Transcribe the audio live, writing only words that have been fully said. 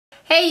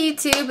Hey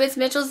YouTube, it's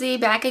Mitchell Z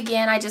back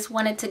again. I just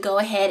wanted to go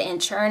ahead and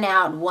churn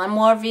out one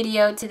more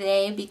video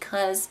today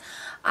because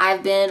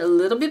I've been a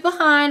little bit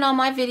behind on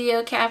my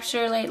video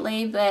capture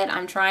lately, but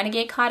I'm trying to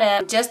get caught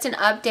up. Just an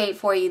update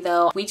for you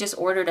though. We just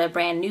ordered a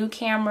brand new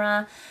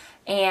camera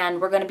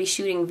and we're going to be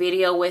shooting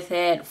video with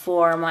it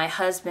for my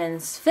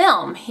husband's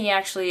film. He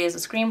actually is a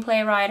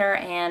screenplay writer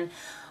and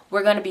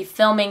we're going to be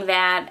filming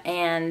that,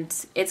 and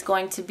it's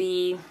going to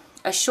be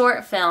a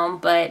short film,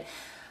 but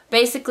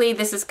basically,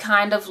 this is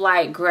kind of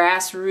like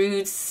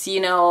grassroots,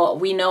 you know,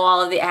 we know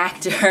all of the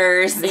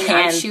actors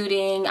and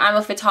shooting. I'm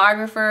a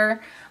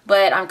photographer,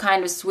 but I'm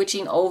kind of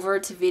switching over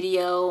to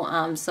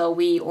video. So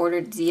we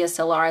ordered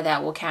DSLR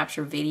that will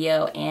capture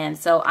video. And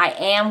so I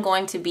am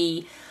going to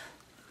be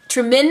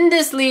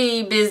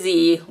tremendously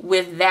busy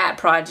with that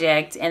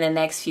project in the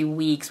next few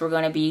weeks. We're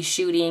going to be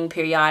shooting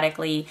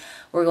periodically.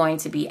 We're going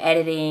to be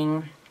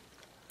editing.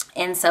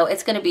 And so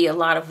it's going to be a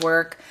lot of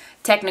work,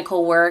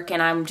 technical work,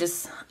 and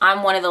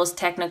I'm one of those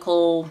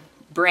technical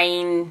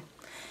brain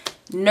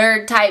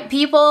nerd type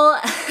people.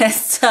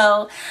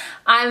 So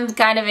I'm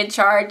kind of in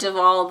charge of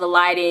all the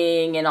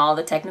lighting and all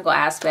the technical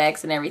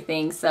aspects and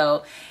everything.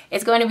 So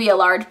it's going to be a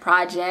large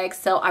project.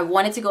 So I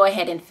wanted to go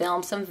ahead and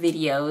film some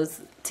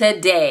videos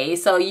today.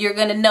 So you're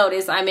going to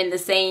notice I'm in the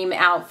same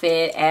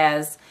outfit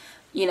as,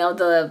 you know,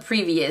 the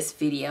previous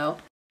video.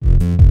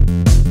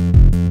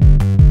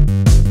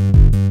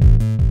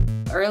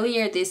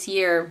 Earlier this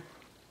year,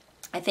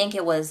 I think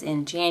it was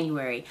in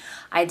January,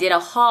 I did a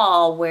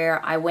haul where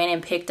I went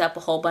and picked up a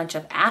whole bunch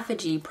of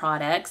Aphogee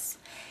products.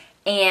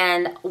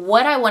 And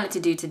what I wanted to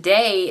do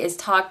today is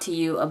talk to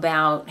you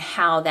about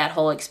how that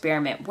whole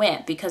experiment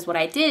went. Because what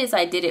I did is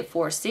I did it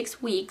for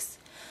 6 weeks.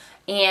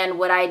 And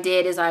what I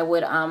did is I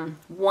would,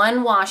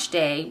 one wash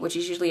day, which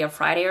is usually a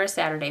Friday or a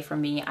Saturday for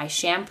me, I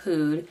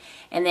shampooed.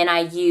 And then I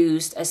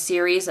used a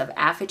series of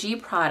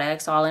Aphogee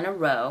products all in a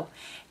row.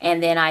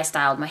 And then I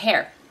styled my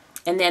hair.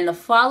 And then the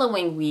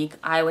following week,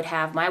 I would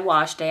have my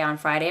wash day on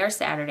Friday or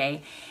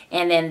Saturday.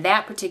 And then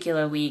that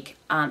particular week,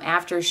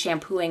 after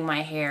shampooing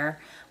my hair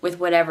with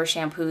whatever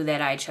shampoo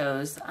that I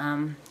chose,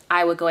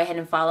 I would go ahead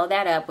and follow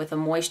that up with a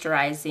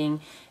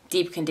moisturizing,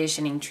 deep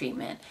conditioning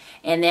treatment.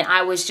 And then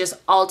I was just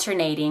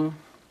alternating.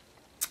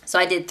 So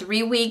I did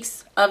 3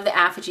 weeks of the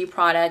Aphogee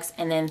products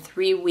and then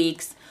 3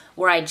 weeks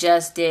where I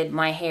just did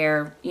my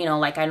hair, you know,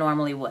 like I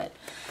normally would.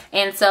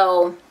 And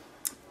so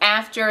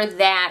after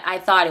that, I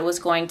thought it was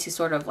going to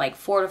sort of like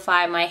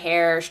fortify my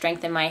hair,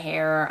 strengthen my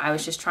hair. I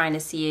was just trying to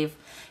see if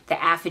the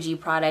Aphogee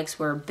products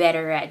were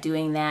better at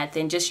doing that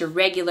than just your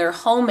regular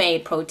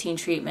homemade protein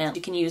treatment.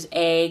 You can use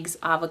eggs,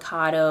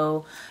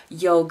 avocado,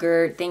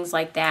 yogurt, things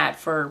like that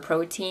for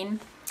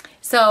protein.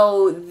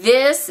 So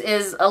this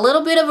is a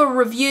little bit of a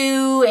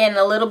review and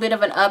a little bit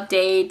of an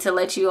update to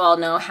let you all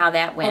know how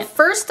that went. Well,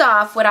 first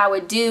off, what I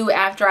would do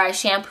after I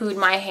shampooed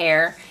my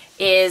hair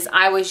is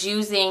I was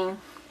using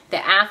the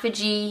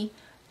Aphogee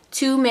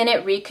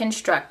 2-Minute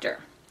Reconstructor.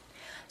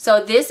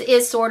 So this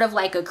is sort of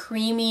like a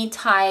creamy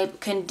type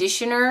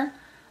conditioner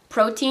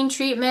protein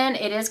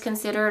treatment. It is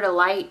considered a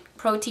light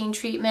protein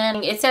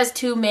treatment. It says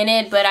 2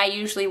 minute, but I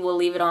usually will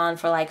leave it on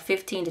for like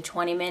 15 to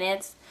 20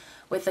 minutes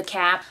with the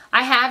cap.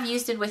 I have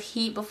used it with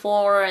heat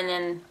before, and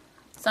then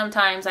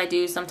sometimes I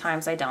do,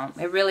 sometimes I don't.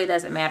 It really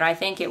doesn't matter. I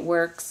think it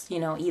works, you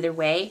know, either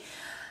way.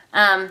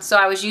 So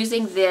I was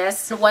using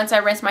this. Once I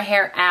rinsed my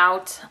hair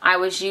out, I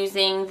was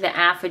using the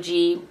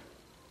Aphogee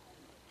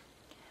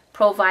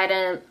Pro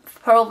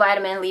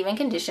Vitamin Leave-In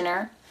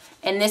Conditioner.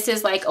 And this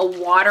is like a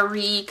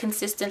watery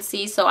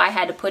consistency, so I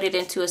had to put it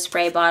into a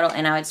spray bottle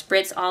and I would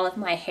spritz all of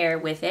my hair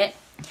with it.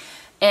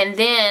 And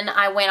then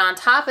I went on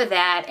top of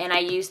that and I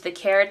used the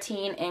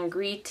Keratin and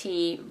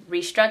Tea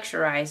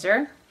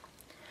Restructurizer.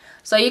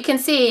 So you can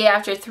see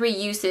after 3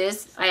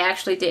 uses, I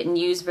actually didn't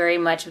use very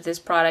much of this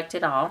product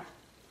at all.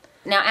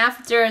 Now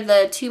after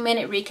the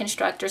 2-Minute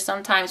Reconstructor,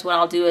 sometimes what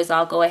I'll do is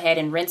I'll go ahead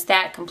and rinse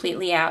that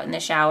completely out in the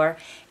shower,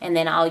 and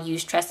then I'll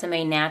use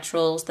Tresemme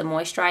Naturals, the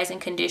moisturizing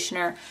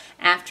conditioner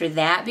after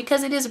that.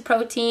 Because it is a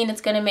protein,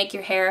 it's going to make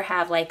your hair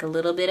have like a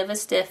little bit of a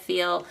stiff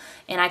feel,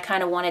 and I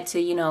kind of wanted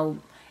to, you know,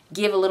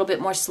 give a little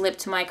bit more slip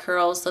to my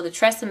curls, so the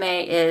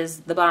Tresemme is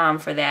the bomb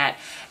for that.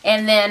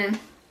 And then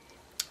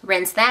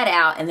rinse that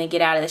out and then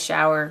get out of the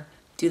shower,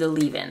 do the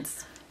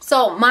leave-ins.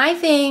 So my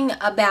thing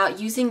about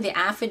using the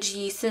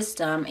Aphogee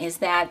system is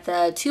that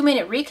the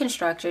 2-Minute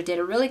Reconstructor did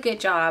a really good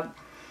job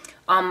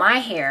on my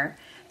hair,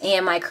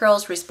 and my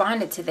curls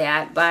responded to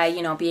that by,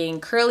 you know,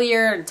 being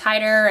curlier and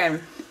tighter.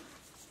 And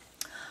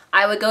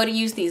I would go to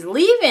use these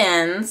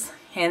leave-ins,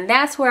 and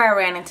that's where I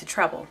ran into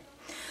trouble.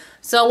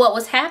 So what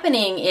was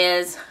happening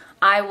is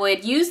I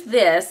would use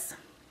this,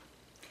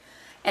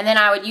 and then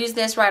I would use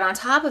this right on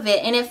top of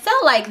it, and it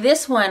felt like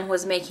this one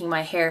was making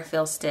my hair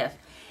feel stiff.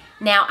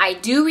 Now, I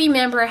do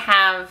remember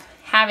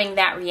having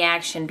that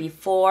reaction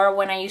before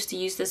when I used to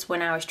use this when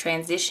I was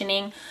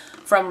transitioning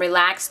from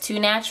relaxed to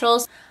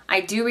naturals. I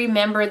do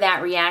remember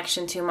that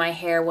reaction to my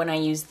hair when I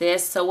use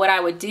this. So what I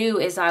would do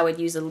is I would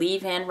use a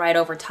leave-in right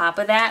over top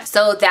of that.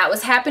 So that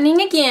was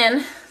happening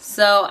again.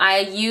 So I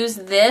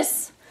used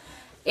this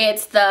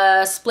It's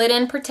the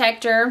Split-In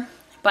Protector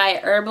by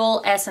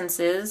Herbal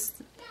Essences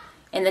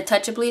in the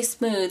Touchably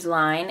Smooth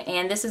line,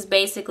 and this is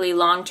basically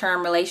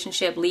long-term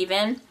relationship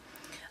leave-in,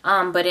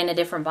 but in a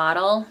different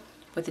bottle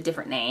with a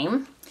different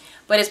name,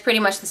 but it's pretty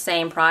much the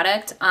same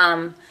product.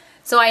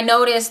 So I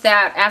noticed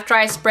that after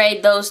I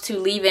sprayed those two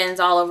leave-ins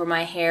all over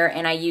my hair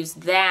and I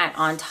used that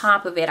on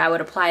top of it, I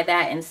would apply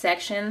that in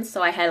sections.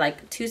 So I had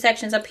like 2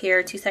 sections up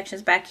here, 2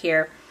 sections back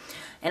here,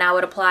 and I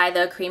would apply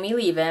the creamy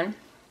leave-in.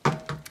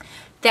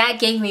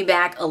 That gave me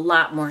back a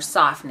lot more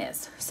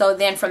softness. So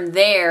then from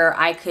there,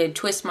 I could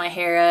twist my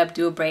hair up,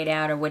 do a braid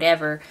out or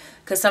whatever.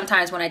 Because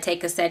sometimes when I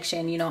take a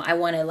section, you know, I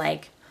want to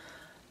like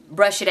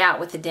brush it out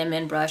with a dim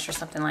end brush or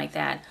something like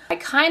that. I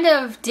kind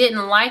of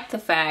didn't like the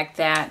fact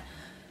that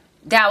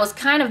that was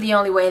kind of the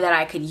only way that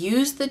I could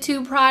use the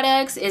 2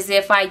 products, is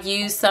if I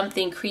used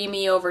something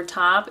creamy over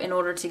top in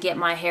order to get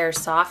my hair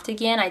soft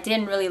again. I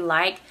didn't really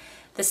like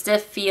the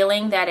stiff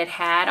feeling that it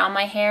had on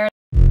my hair.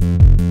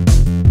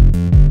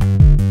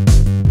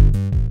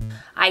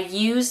 I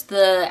used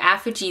the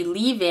Aphogee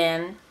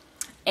leave-in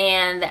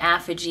and the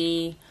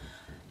Aphogee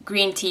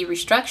green tea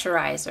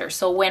restructurizer.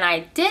 So when I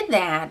did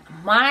that,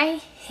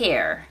 my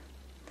hair,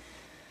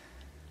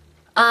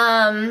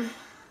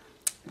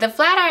 the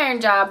flat iron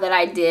job that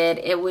I did,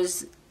 it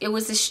was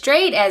as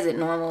straight as it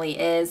normally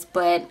is,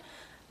 but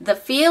the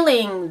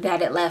feeling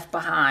that it left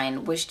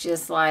behind was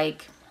just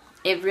like,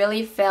 it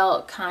really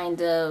felt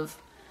kind of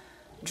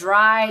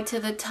dry to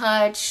the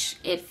touch.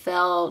 It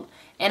felt,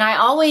 and I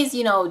always,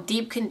 you know,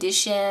 deep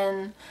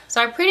condition.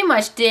 So I pretty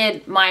much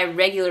did my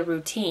regular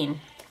routine.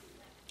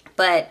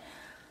 But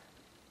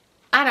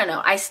I don't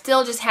know, I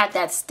still just had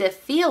that stiff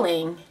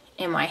feeling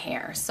in my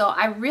hair. So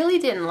I really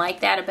didn't like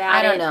that about it.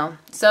 I don't know.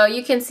 So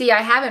you can see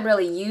I haven't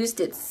really used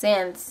it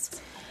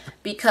since,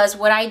 because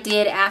what I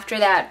did after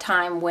that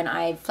time when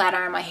I flat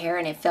ironed my hair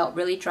and it felt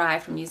really dry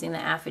from using the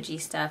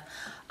Aphogee stuff,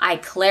 I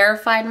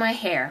clarified my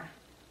hair.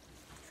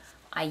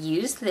 I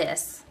used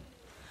this.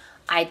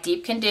 I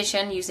deep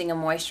conditioned using a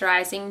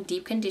moisturizing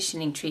deep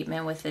conditioning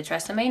treatment with the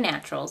Tresemme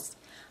Naturals.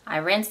 I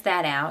rinsed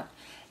that out,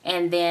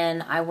 and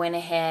then I went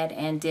ahead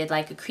and did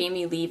like a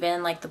creamy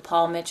leave-in, like the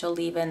Paul Mitchell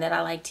leave-in that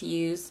I like to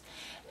use.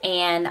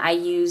 And I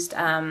used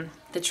the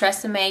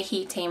Tresemme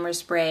Heat Tamer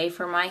Spray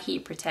for my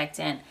heat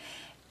protectant,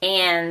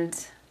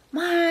 and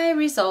my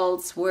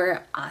results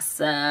were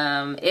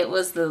awesome. It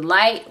was the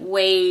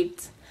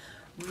lightweight,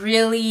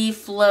 really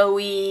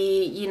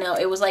flowy, you know,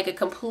 it was like a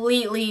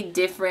completely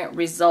different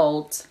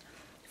result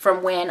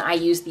from when I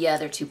used the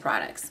other 2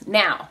 products.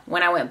 Now,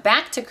 when I went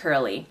back to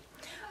curly,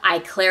 I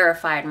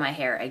clarified my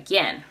hair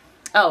again.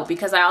 Oh,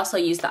 because I also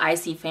used the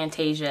Icy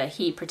Fantasia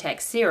Heat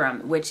Protect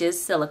Serum, which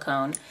is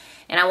silicone,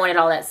 and I wanted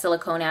all that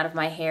silicone out of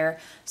my hair.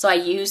 So I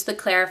used the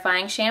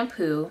clarifying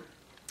shampoo,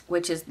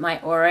 which is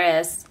my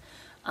Ores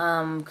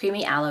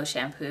Creamy Aloe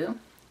shampoo.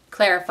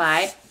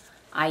 Clarified.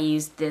 I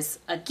used this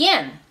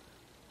again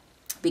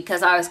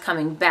because I was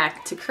coming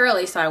back to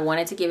curly, so I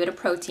wanted to give it a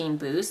protein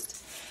boost.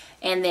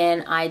 And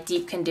then I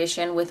deep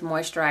conditioned with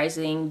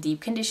moisturizing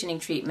deep conditioning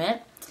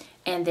treatment,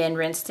 and then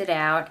rinsed it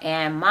out,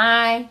 and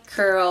my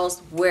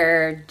curls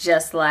were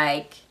just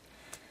like,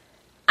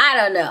 I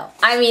don't know.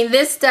 I mean,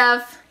 this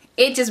stuff,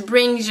 it just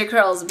brings your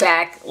curls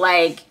back,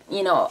 like,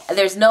 you know,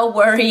 there's no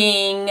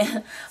worrying.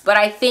 But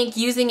I think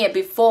using it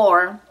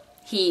before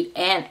heat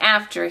and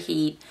after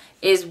heat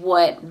is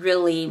what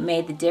really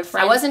made the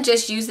difference. I wasn't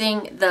just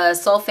using the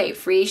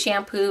sulfate-free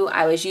shampoo,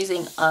 I was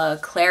using a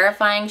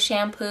clarifying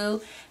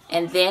shampoo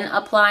and then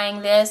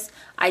applying this.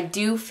 I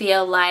do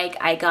feel like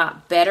I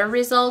got better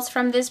results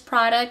from this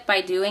product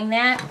by doing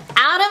that.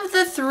 Out of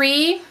the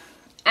 3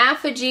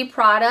 Aphogee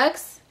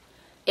products,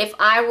 if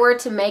I were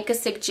to make a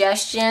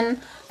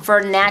suggestion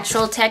for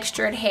natural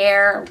textured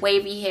hair,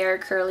 wavy hair,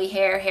 curly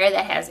hair, hair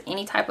that has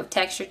any type of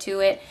texture to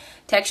it,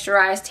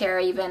 texturized hair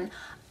even,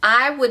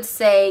 I would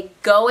say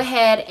go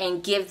ahead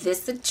and give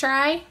this a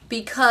try,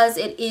 because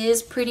it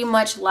is pretty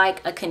much like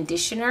a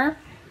conditioner.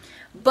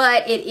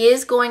 But it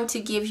is going to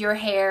give your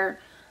hair,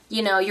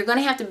 you know, you're going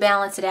to have to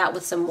balance it out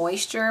with some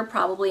moisture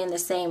probably in the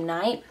same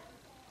night,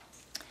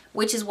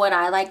 which is what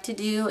I like to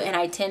do, and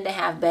I tend to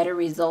have better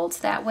results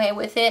that way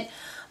with it.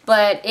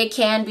 But it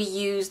can be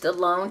used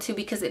alone too,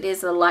 because it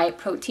is a light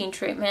protein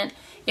treatment.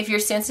 If you're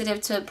sensitive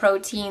to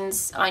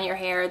proteins on your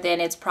hair, then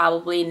it's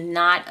probably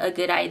not a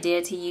good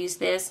idea to use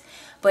this.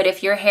 But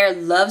if your hair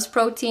loves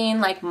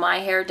protein like my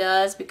hair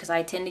does, because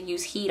I tend to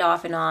use heat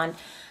off and on,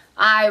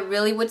 I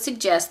really would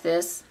suggest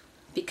this,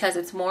 because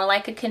it's more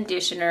like a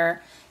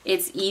conditioner.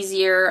 It's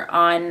easier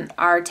on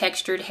our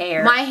textured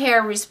hair. My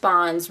hair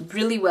responds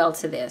really well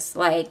to this.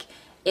 Like,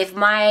 if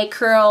my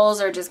curls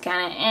are just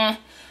kind of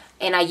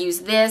and I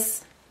use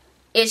this,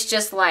 it's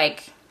just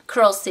like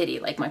curl city.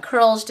 Like, my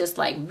curls just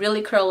like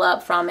really curl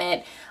up from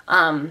it.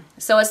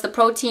 So it's the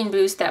protein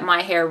boost that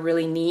my hair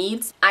really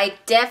needs. I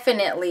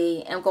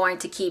definitely am going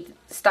to keep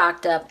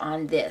stocked up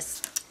on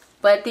this.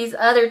 But these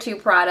other 2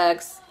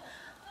 products,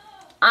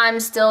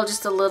 I'm still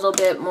just a little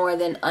bit more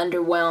than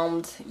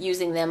underwhelmed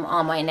using them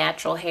on my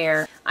natural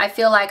hair. I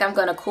feel like I'm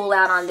gonna cool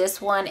out on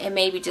this one and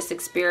maybe just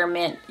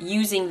experiment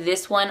using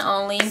this one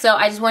only. So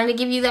I just wanted to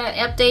give you that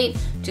update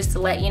just to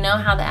let you know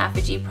how the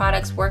Aphogee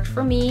products worked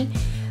for me.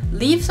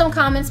 Leave some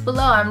comments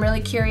below. I'm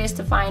really curious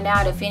to find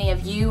out if any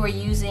of you are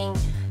using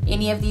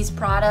any of these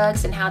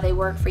products and how they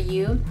work for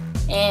you.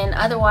 And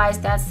otherwise,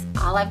 that's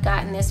all I've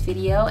got in this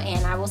video,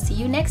 and I will see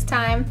you next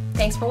time.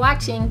 Thanks for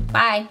watching.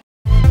 Bye.